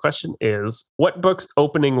 So the question is, what book's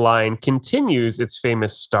opening line continues its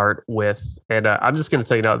famous start with, and I'm just going to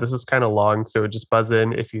tell you now, this is kind of long, so just buzz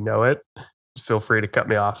in if you know it. Feel free to cut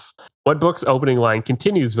me off. What book's opening line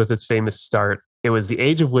continues with its famous start? It was the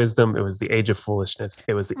age of wisdom. It was the age of foolishness.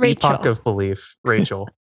 It was the epoch of belief. Rachel.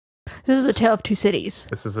 This is A Tale of Two Cities.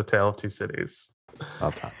 This is A Tale of Two Cities.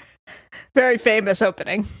 Okay. Very famous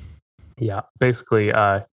opening. Yeah, basically,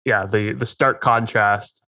 the stark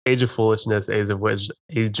contrast: age of foolishness, age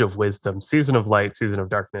of wisdom, season of light, season of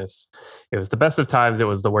darkness. It was the best of times. It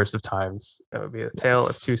was the worst of times. It would be a tale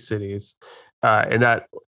of two cities, and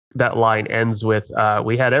that line ends with,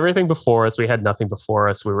 "We had everything before us. We had nothing before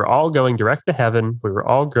us. We were all going direct to heaven. We were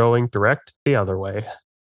all going direct the other way."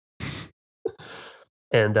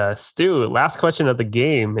 And Stu, last question of the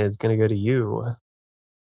game is going to go to you.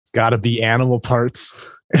 It's got to be Animal Parts.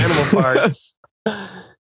 Animal Parts.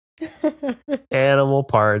 Animal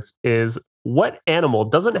Parts is, what animal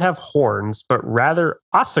doesn't have horns, but rather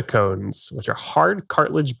ossicones, which are hard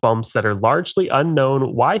cartilage bumps that are largely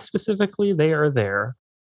unknown why specifically they are there?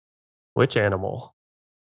 Which animal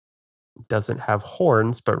doesn't have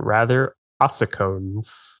horns, but rather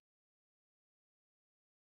ossicones?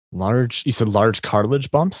 Large. You said large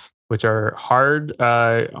cartilage bumps, which are hard.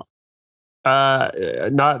 Not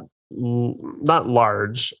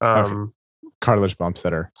large. Okay. Cartilage bumps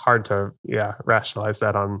that are hard to rationalize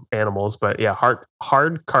that on animals, but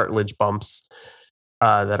hard cartilage bumps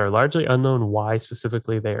that are largely unknown why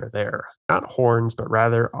specifically they are there. Not horns, but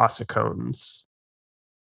rather ossicones.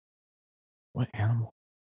 What animal?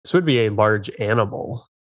 This would be a large animal.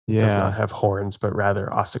 It does not Yeah. have horns, but rather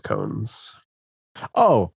ossicones.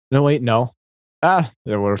 Oh, no, wait, no.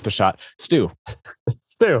 They're worth a shot. Stu.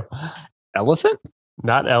 Stu. Elephant?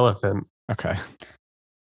 Not elephant. Okay.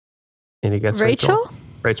 Any guess, Rachel?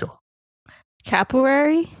 Rachel.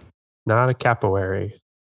 Capillary? Not a capillary.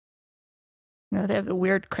 No, they have a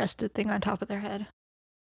weird crested thing on top of their head.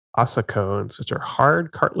 Ossicones, which are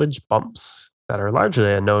hard cartilage bumps that are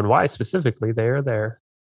largely unknown why specifically they are there.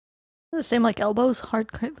 The same like elbows,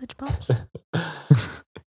 hard cartilage bumps.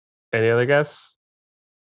 Any other guess?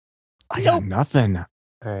 I got nothing. All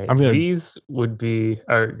right. I'm gonna... These would be...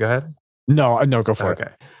 All right, go ahead. No, go for it.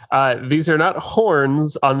 Okay. These are not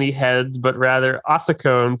horns on the head, but rather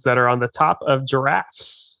ossicones that are on the top of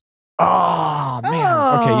giraffes. Oh,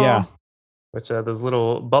 man. Okay, yeah. Which are those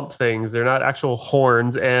little bump things. They're not actual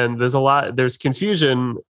horns. And there's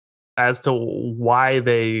confusion as to why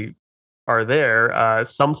they are there.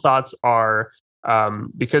 Some thoughts are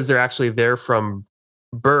because they're actually there from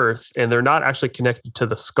birth and they're not actually connected to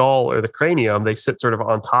the skull or the cranium. They sit sort of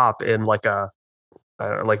on top in like the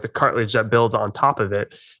cartilage that builds on top of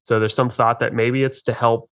it. So there's some thought that maybe it's to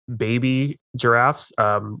help baby giraffes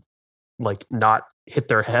like not hit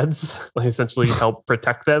their heads, like essentially help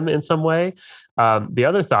protect them in some way. The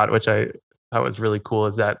other thought, which I thought was really cool,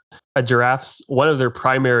 is that a giraffe's one of their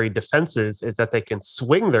primary defenses is that they can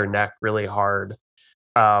swing their neck really hard,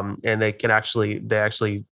 and they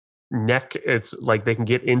actually neck. It's like they can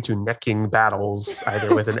get into necking battles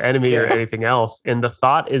either with an enemy or anything else. And the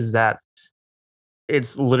thought is that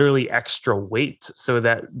it's literally extra weight so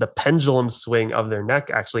that the pendulum swing of their neck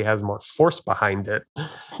actually has more force behind it,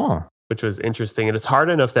 which was interesting. And it's hard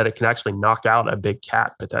enough that it can actually knock out a big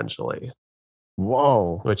cat potentially.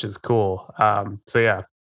 Whoa. Which is cool. So yeah,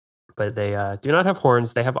 but they do not have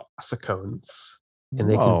horns. They have ossicones. And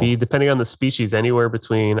they can be, depending on the species, anywhere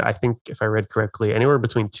between, I think if I read correctly, anywhere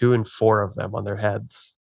between 2 and 4 of them on their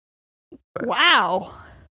heads. But, wow.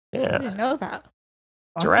 Yeah. I didn't know that.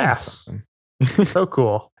 Giraffes. So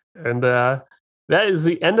cool. And that is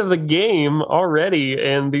the end of the game already.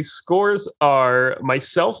 And the scores are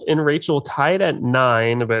myself and Rachel tied at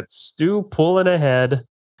 9, but Stu pulling ahead.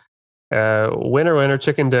 Winner,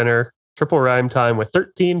 chicken dinner, triple rhyme time with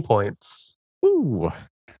 13 points. Ooh.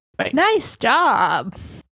 Nice job.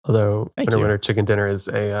 Although winner, chicken dinner is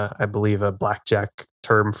I believe a blackjack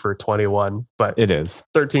term for 21, but it is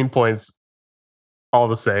 13 points, all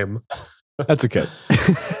the same. That's okay.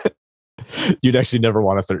 You'd actually never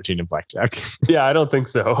want a 13 in blackjack. Yeah, I don't think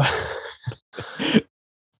so.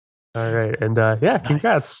 All right. And congrats.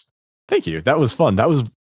 Nice. Thank you. That was fun. That was a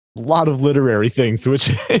lot of literary things,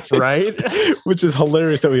 which right? Which is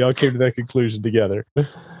hilarious that we all came to that conclusion together.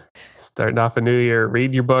 Starting off a new year,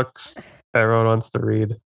 read your books. Everyone wants to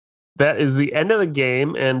read. That is the end of the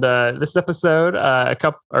game. And this episode,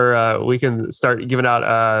 we can start giving out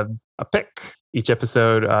a pick. Each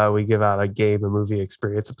episode, we give out a game, a movie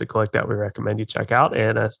experience, something like that we recommend you check out.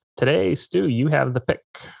 And today, Stu, you have the pick.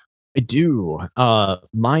 I do.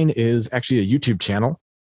 Mine is actually a YouTube channel.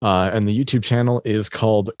 And the YouTube channel is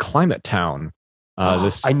called Climate Town.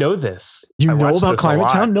 I know this. You know about Climate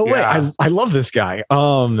Town? No way. I love this guy.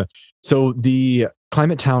 So the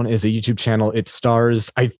Climate Town is a YouTube channel. It stars,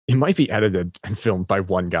 it might be edited and filmed by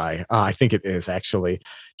one guy. I think it is actually.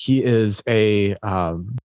 He is a,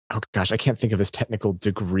 I can't think of his technical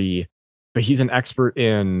degree, but he's an expert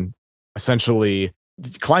in essentially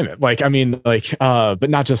climate. But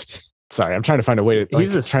not just, sorry, I'm trying to find a way to.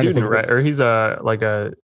 He's a student, right? Or he's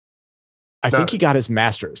I think he got his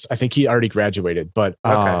master's. I think he already graduated, but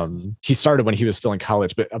he started when he was still in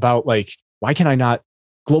college. But about why can I not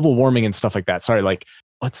global warming and stuff like that? Sorry,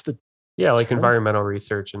 what's the term? Environmental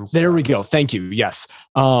research and stuff. There we go. Thank you. Yes.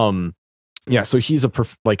 So he's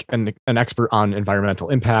an expert on environmental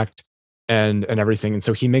impact and everything, and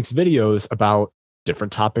so he makes videos about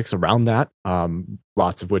different topics around that.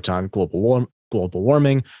 Lots of which on global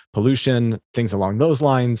warming, pollution, things along those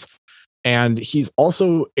lines. And he's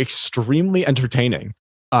also extremely entertaining.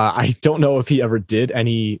 I don't know if he ever did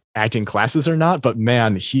any acting classes or not, but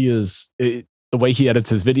man, the way he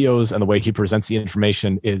edits his videos and the way he presents the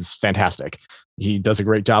information is fantastic. He does a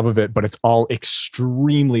great job of it, but it's all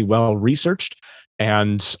extremely well researched.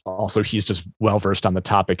 And also he's just well-versed on the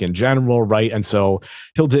topic in general, right? And so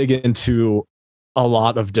he'll dig into a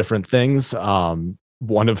lot of different things.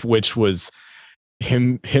 One of which was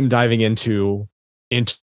him diving into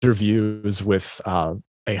interviews with a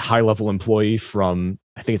high-level employee from,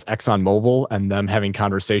 I think it's ExxonMobil, and them having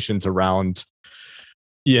conversations around,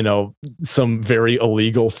 some very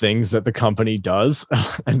illegal things that the company does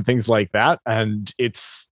and things like that. And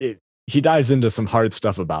he dives into some hard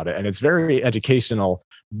stuff about it, and it's very educational.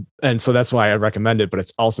 And so that's why I recommend it, but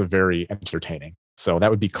it's also very entertaining. So that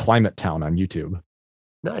would be Climate Town on YouTube.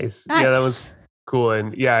 Nice. Yeah, that was cool.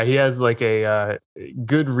 And yeah, he has like a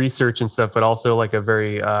good research and stuff, but also like a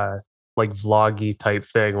very like vloggy type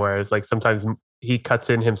thing, whereas like sometimes he cuts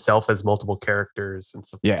in himself as multiple characters and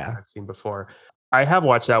stuff like that I've seen before. I have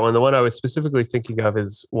watched that one. The one I was specifically thinking of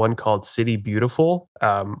is one called City Beautiful,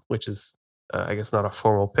 which is I guess not a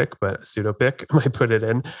formal pick, but a pseudo pick, I might put it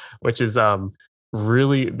in, which is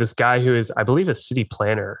really this guy who is, I believe, a city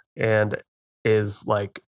planner and is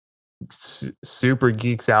like super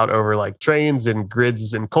geeks out over like trains and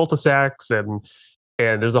grids and cul-de-sacs, and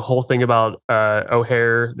there's a whole thing about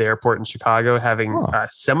O'Hare, the airport in Chicago, having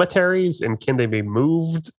cemeteries, and can they be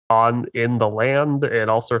moved in the land, and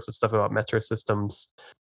all sorts of stuff about metro systems.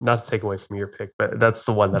 Not to take away from your pick, but that's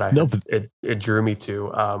the one that it drew me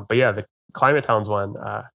to. But yeah, the Climate Towns one,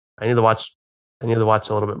 I need to watch a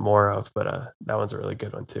little bit more of, but that one's a really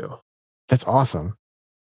good one too. That's awesome.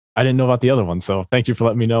 I didn't know about the other one, so thank you for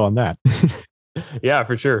letting me know on that. Yeah,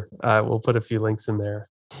 for sure. We'll put a few links in there.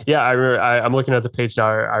 Yeah, I remember. I'm looking at the page now.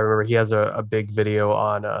 I remember he has a big video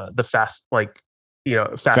on the fast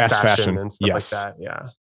fashion and stuff like that. Yeah.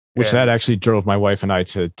 Which that actually drove my wife and I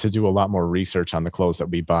to do a lot more research on the clothes that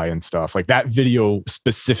we buy and stuff. Like that video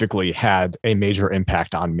specifically had a major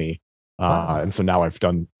impact on me. And so now I've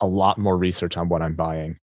done a lot more research on what I'm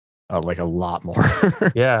buying, like a lot more.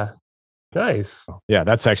 Yeah. Nice. Yeah,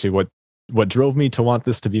 that's actually what drove me to want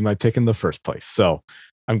this to be my pick in the first place. So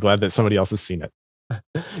I'm glad that somebody else has seen it.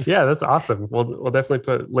 Yeah, that's awesome. We'll definitely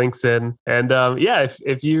put links in. And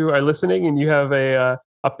if you are listening and you have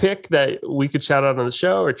a pick that we could shout out on the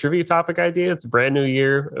show or trivia topic idea, it's a brand new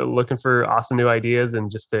year, looking for awesome new ideas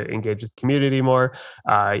and just to engage with the community more,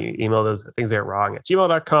 you email those at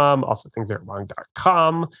thingsthatgotwrong@gmail.com, also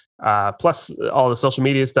thingsthatgotwrong.com, plus all the social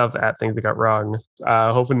media stuff at Things That Got Wrong.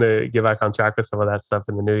 Hoping to get back on track with some of that stuff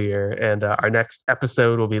in the new year. And our next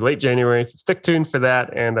episode will be late January, so stick tuned for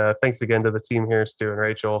that. And thanks again to the team here, Stu and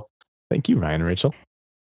Rachel. Thank you, Ryan and Rachel.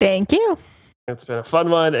 Thank you. It's been a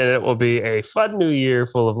fun one, and it will be a fun new year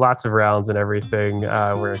full of lots of rounds and everything.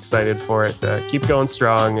 We're excited for it to keep going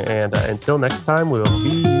strong. And until next time, we will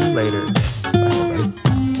see you later.